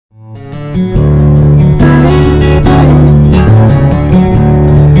Hello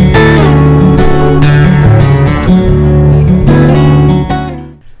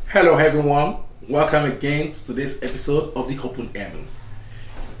everyone, welcome again to today's episode of the Open Heavens.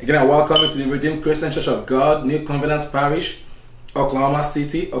 Again, I welcome you to the Redeemed Christian Church of God, New Covenant Parish, Oklahoma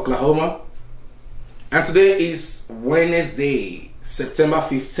City, Oklahoma. And today is Wednesday, September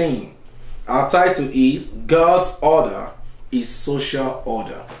 15. Our title is God's Order is Social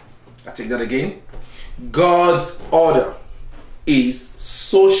Order. I take that again. God's order is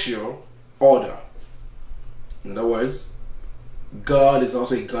social order. In other words, God is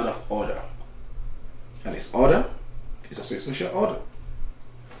also a God of order. And His order is also a social order.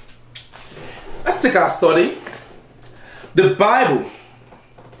 Let's take our study. The Bible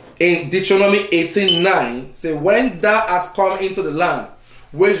in Deuteronomy 18:9 says, when thou art come into the land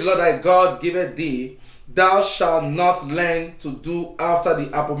which the Lord thy God giveth thee, thou shalt not learn to do after the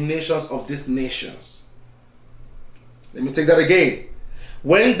abominations of these nations. Let me take that again.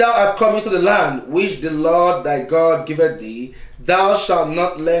 When thou art come into the land which the Lord thy God giveth thee, thou shalt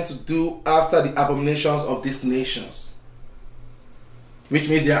not learn to do after the abominations of these nations. Which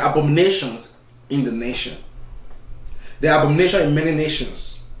means there are abominations in the nation. There are abominations in many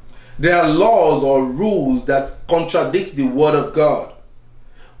nations. There are laws or rules that contradict the word of God.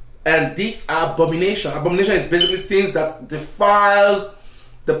 And these are abomination. Abomination is basically things that defiles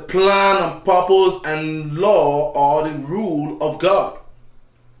the plan and purpose and law or the rule of God.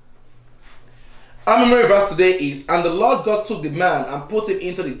 Our memory verse today is, and the Lord God took the man and put him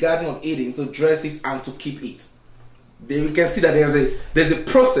into the garden of Eden to dress it and to keep it. There we can see that there's a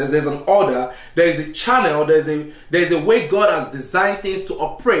process, there's an order, there is a channel, there's a way God has designed things to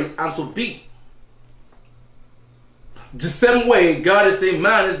operate and to be. The same way God is saying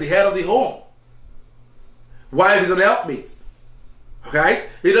man is the head of the home. Wife is an helpmate. Right?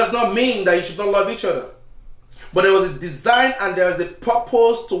 It does not mean that you should not love each other. But there was a design and there is a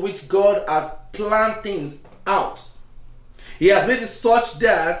purpose to which God has planned things out. He has made it such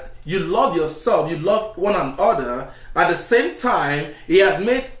that you love yourself, you love one another. At the same time, He has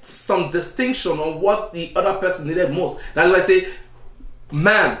made some distinction on what the other person needed most. That's why I say,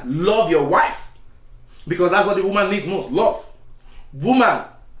 man, love your wife. Because that's what the woman needs most, love. Woman,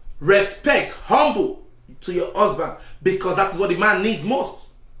 respect, humble to your husband. Because that is what the man needs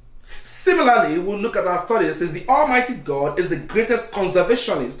most. Similarly, we'll look at our study. It says the Almighty God is the greatest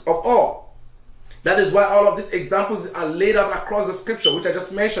conservationist of all. That is why all of these examples are laid out across the scripture, which I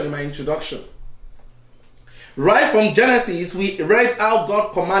just mentioned in my introduction. Right from Genesis, we read how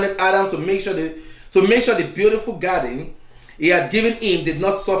God commanded Adam to make sure the beautiful garden He had given him did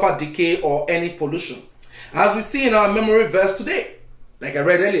not suffer decay or any pollution. As we see in our memory verse today, like I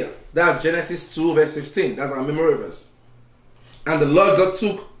read earlier, that's Genesis 2 verse 15. That's our memory verse. And the Lord God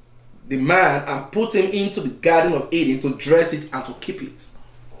took the man and put him into the garden of Eden to dress it and to keep it.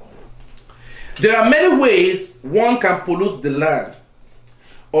 There are many ways one can pollute the land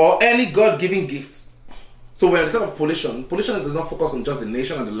or any God-given gift. So when we talk of pollution does not focus on just the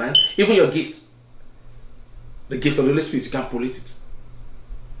nation and the land, even your gift. The gift of the Holy Spirit, you can pollute it.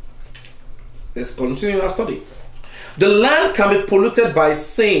 Let's continue our study. The land can be polluted by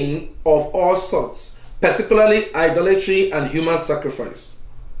sin of all sorts, particularly idolatry and human sacrifice.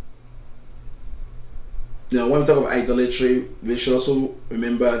 Now, when we talk of idolatry, we should also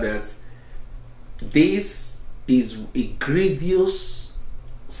remember that this is a grievous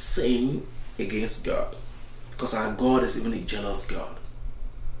sin against God, because our God is even a jealous God.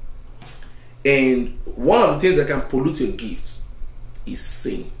 And one of the things that can pollute your gifts is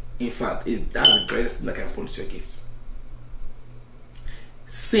sin. In fact, that's the greatest thing that can pollute your gifts.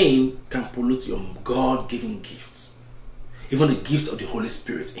 Sin can pollute your God-given gifts, even the gift of the Holy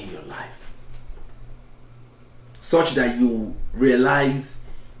Spirit in your life, such that you realize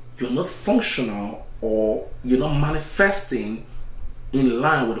you're not functional or you're not manifesting in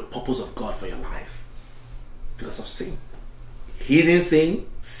line with the purpose of God for your life because of sin. Hidden sin,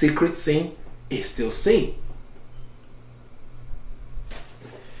 secret sin is still sin.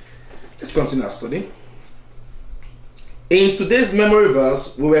 Let's continue our study. In today's memory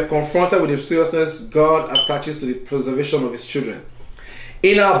verse, we were confronted with the seriousness God attaches to the preservation of His children.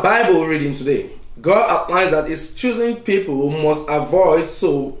 In our Bible reading today, God outlines that His choosing people must avoid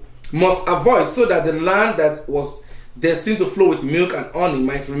so that the land that was destined to flow with milk and honey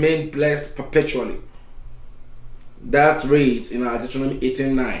might remain blessed perpetually. That reads in our Deuteronomy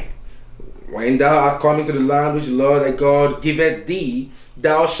 18:9. When thou art come into the land which the Lord thy God giveth thee,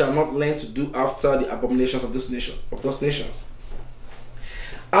 thou shalt not learn to do after the abominations of those nations.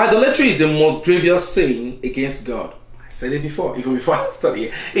 Idolatry is the most grievous sin against God. said it before, even before I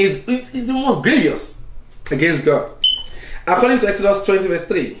studied. It's the most grievous against God. According to Exodus 20 verse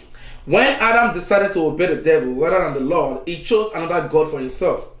 3, when Adam decided to obey the devil rather than the Lord, he chose another God for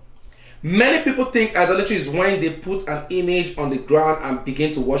himself. Many people think idolatry is when they put an image on the ground and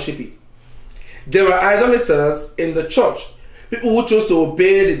begin to worship it. There are idolaters in the church, people who chose to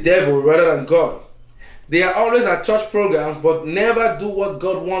obey the devil rather than God. They are always at church programs but never do what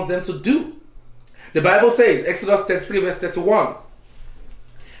God wants them to do. The Bible says, Exodus 33 verse 31,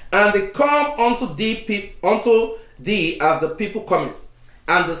 and they come unto thee as the people cometh,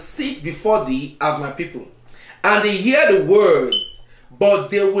 and they sit before thee as my people. And they hear the words, but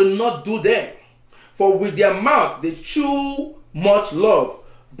they will not do them. For with their mouth they chew much love,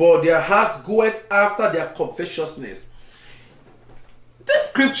 but their heart goeth after their covetousness. This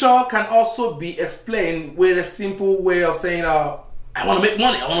scripture can also be explained with a simple way of saying, I want to make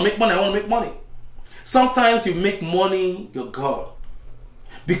money, I want to make money, I want to make money. Sometimes you make money your God.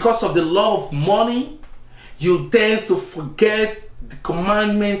 Because of the love of money, you tend to forget the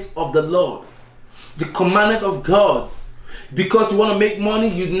commandments of the Lord, the commandment of God. Because you want to make money,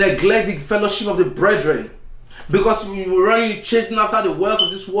 you neglect the fellowship of the brethren. Because you're running, chasing after the wealth of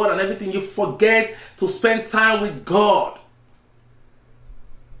this world and everything, you forget to spend time with God.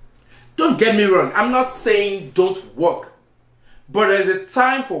 Don't get me wrong, I'm not saying don't work, but there's a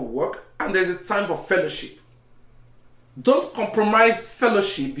time for work and there's a time for fellowship. Don't compromise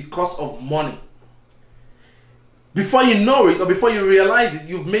fellowship because of money. Before you know it, or before you realize it,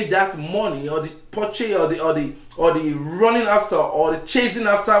 you've made that money, or the purchase, or the running after, or the chasing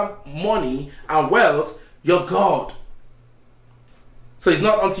after money and wealth, your God. So it's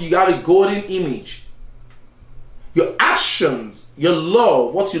not until you have a golden image. Your actions, your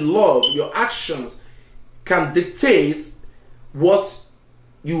love, what you love, your actions can dictate what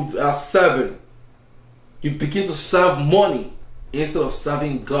you are serving. You begin to serve money instead of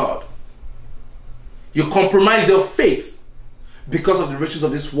serving God. You compromise your faith because of the riches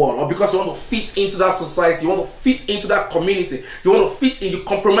of this world, or because you want to fit into that society, you want to fit into that community, you want to fit in, you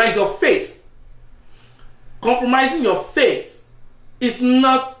compromise your faith. Compromising your faith is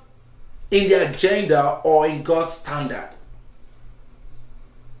not in the agenda or in God's standard.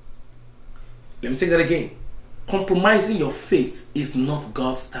 Let me take that again. Compromising your faith is not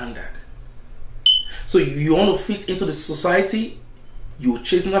God's standard. So you want to fit into the society, you're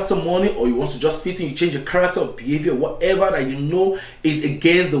chasing after money, or you want to just fit in, you change your character or behavior, whatever that you know is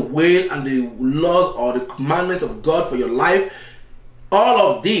against the will and the laws or the commandments of God for your life.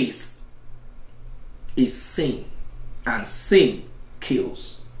 All of this is sin, and sin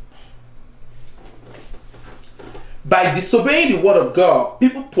kills. By disobeying the word of God,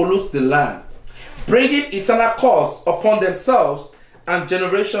 people pollute the land, bringing eternal curse upon themselves and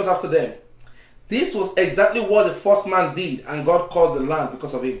generations after them. This was exactly what the first man did, and God caused the land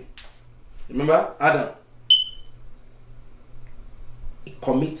because of him. Remember Adam? He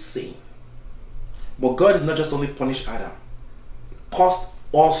commits sin. But God did not just only punish Adam. He caused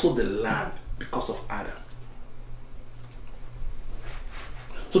also the land because of Adam.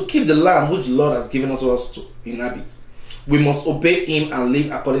 To keep the land which the Lord has given unto us to inhabit, we must obey him and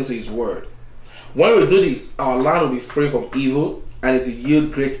live according to his word. When we do this, our land will be free from evil, and it will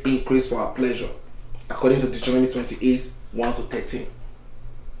yield great increase for our pleasure. According to Deuteronomy 28, 1 to 13.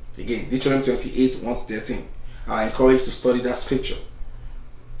 Again, Deuteronomy 28, 1 to 13. I encourage you to study that scripture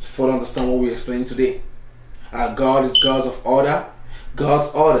to fully understand what we're explaining today. Our God is God of order.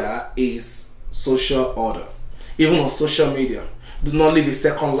 God's order is social order. Even on social media, do not live a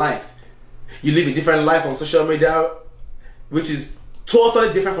second life. You live a different life on social media, which is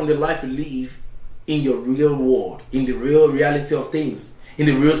totally different from the life you live in your real world, in the real reality of things, in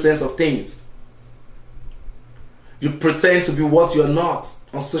the real sense of things. You pretend to be what you're not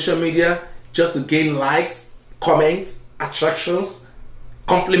on social media just to gain likes, comments, attractions,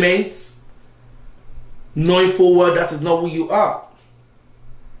 compliments, knowing full well that is not who you are.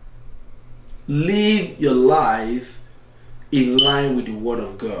 Live your life in line with the word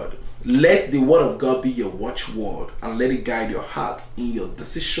of God. Let the word of God be your watchword, and let it guide your heart in your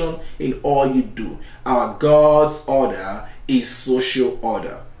decision, in all you do. Our God's order is social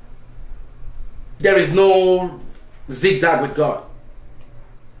order. There is no zigzag with God.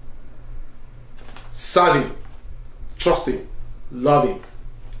 Serve him, trust him, love him,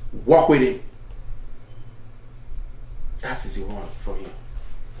 walk with him. That is the one for you.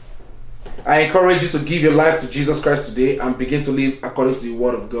 I encourage you to give your life to Jesus Christ today and begin to live according to the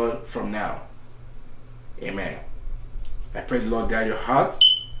word of God from now. Amen. I pray the Lord guide your heart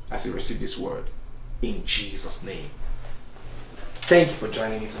as you receive this word. In Jesus' name. Thank you for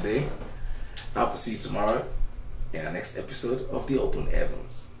joining me today. I hope to see you tomorrow. in our next episode of The Open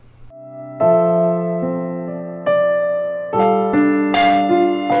Heavens.